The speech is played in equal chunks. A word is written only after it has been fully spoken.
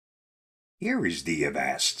Here is the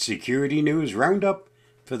Avast Security News Roundup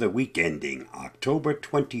for the week ending October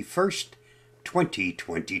 21st,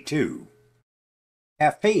 2022.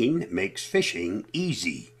 Caffeine makes phishing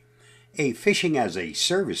easy. A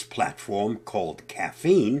phishing-as-a-service platform called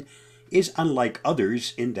Caffeine is unlike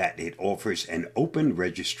others in that it offers an open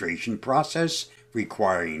registration process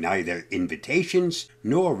requiring neither invitations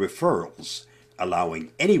nor referrals,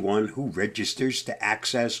 allowing anyone who registers to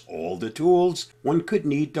access all the tools one could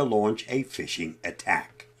need to launch a phishing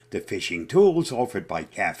attack. The phishing tools offered by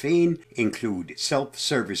Caffeine include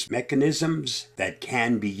self-service mechanisms that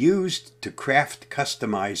can be used to craft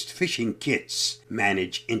customized phishing kits,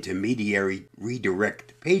 manage intermediary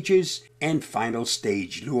redirect pages, and final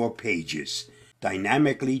stage lure pages,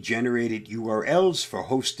 dynamically generated URLs for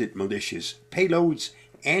hosted malicious payloads,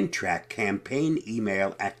 and track campaign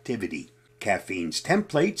email activity. Caffeine's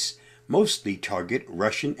templates mostly target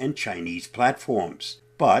Russian and Chinese platforms,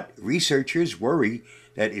 but researchers worry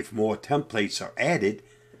that if more templates are added,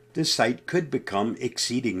 the site could become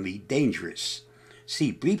exceedingly dangerous.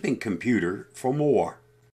 See Bleeping Computer for more.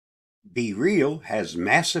 BeReal has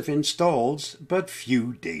massive installs but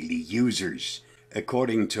few daily users.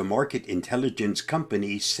 According to market intelligence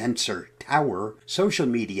company Sensor Tower, social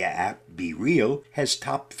media app BeReal has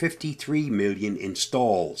topped 53 million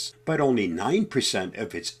installs, but only 9%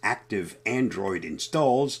 of its active Android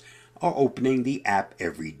installs are opening the app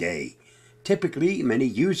every day. Typically, many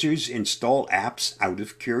users install apps out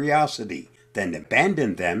of curiosity, then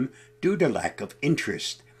abandon them due to lack of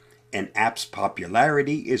interest. An app's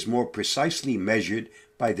popularity is more precisely measured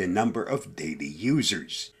by the number of daily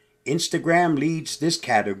users. Instagram leads this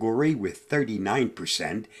category with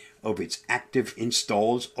 39% of its active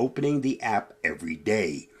installs opening the app every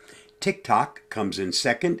day. TikTok comes in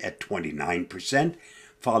second at 29%,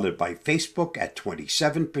 followed by Facebook at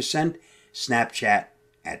 27%, Snapchat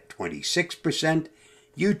at 26%,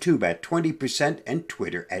 YouTube at 20%, and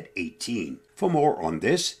Twitter at 18%. For more on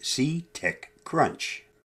this, see TechCrunch.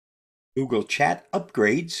 Google Chat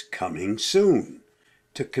upgrades coming soon.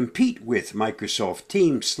 To compete with Microsoft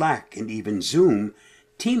Teams, Slack, and even Zoom,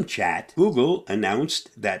 Team Chat, Google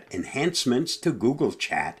announced that enhancements to Google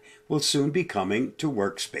Chat will soon be coming to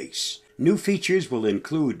Workspace. New features will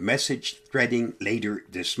include message threading later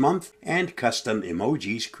this month and custom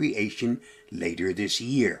emojis creation later this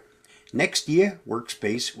year. Next year,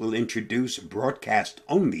 Workspace will introduce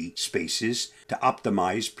broadcast-only spaces to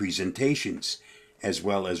optimize presentations, as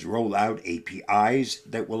well as roll out APIs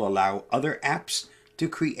that will allow other apps to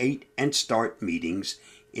create and start meetings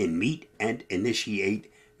in Meet and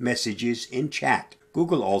initiate messages in Chat.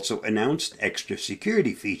 Google also announced extra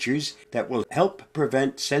security features that will help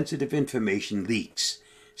prevent sensitive information leaks.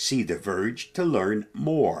 See The Verge to learn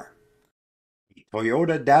more. The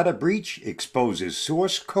Toyota data breach exposes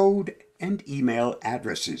source code and email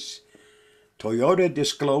addresses. Toyota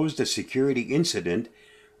disclosed a security incident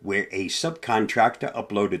where a subcontractor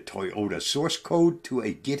uploaded Toyota source code to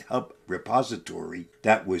a GitHub repository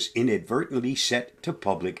that was inadvertently set to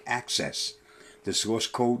public access. The source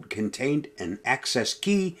code contained an access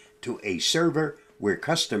key to a server where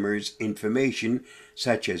customers' information,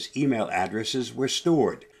 such as email addresses, were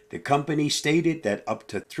stored. The company stated that up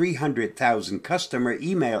to 300,000 customer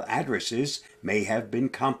email addresses may have been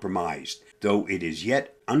compromised, though it is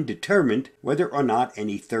yet undetermined whether or not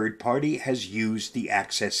any third party has used the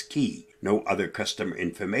access key. No other customer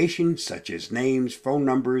information, such as names, phone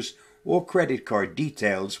numbers, or credit card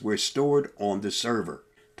details, were stored on the server.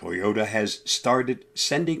 Toyota has started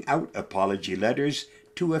sending out apology letters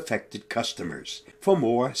to affected customers. For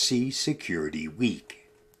more, see Security Week.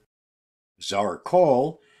 Bizarre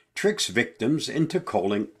Call tricks victims into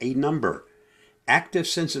calling a number. Active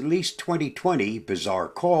since at least 2020, Bizarre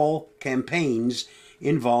Call campaigns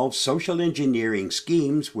involve social engineering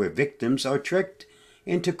schemes where victims are tricked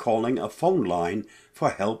into calling a phone line for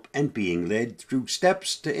help and being led through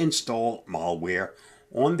steps to install malware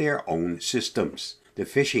on their own systems. The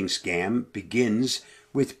phishing scam begins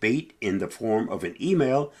with bait in the form of an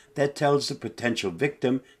email that tells the potential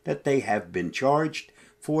victim that they have been charged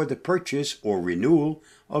for the purchase or renewal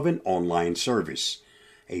of an online service.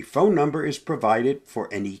 A phone number is provided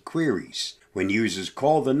for any queries. When users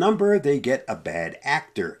call the number, they get a bad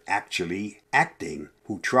actor actually acting,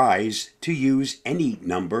 who tries to use any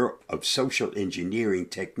number of social engineering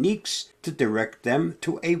techniques to direct them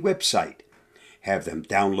to a website, have them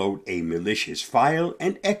download a malicious file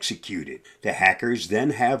and execute it. The hackers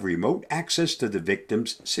then have remote access to the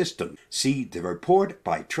victim's system. See the report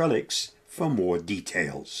by Trellix for more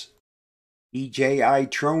details. DJI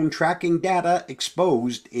drone tracking data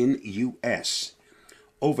exposed in U.S.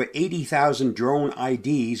 Over 80,000 drone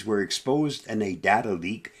IDs were exposed in a data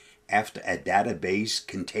leak after a database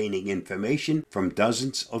containing information from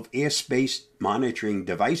dozens of airspace monitoring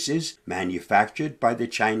devices manufactured by the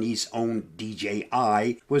Chinese-owned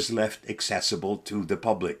DJI was left accessible to the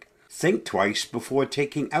public. Think twice before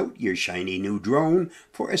taking out your shiny new drone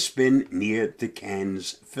for a spin near the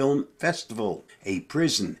Cannes Film Festival, a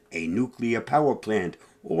prison, a nuclear power plant,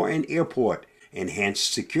 or an airport.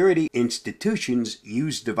 Enhanced security institutions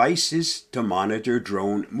use devices to monitor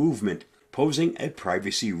drone movement, posing a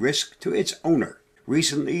privacy risk to its owner.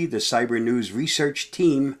 Recently, the Cyber News research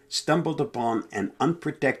team stumbled upon an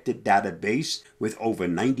unprotected database with over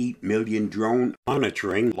 90 million drone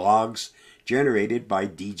monitoring logs generated by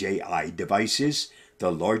DJI Devices,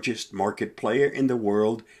 the largest market player in the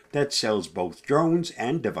world that sells both drones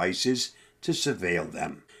and devices to surveil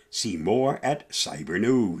them. See more at Cyber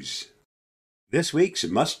News. This week's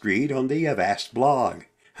must-read on the Avast blog.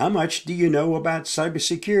 How much do you know about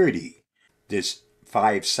cybersecurity? This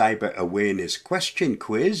 5 cyber awareness question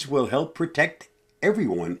quiz will help protect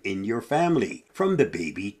everyone in your family, from the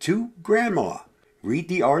baby to grandma. Read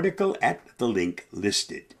the article at the link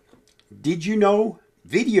listed. Did you know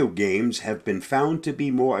video games have been found to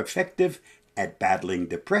be more effective at battling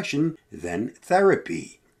depression than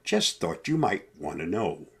therapy? Just thought you might want to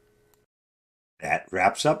know. That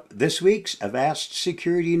wraps up this week's Avast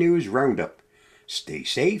Security News Roundup. Stay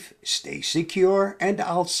safe, stay secure, and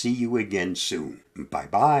I'll see you again soon.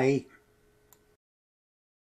 Bye-bye.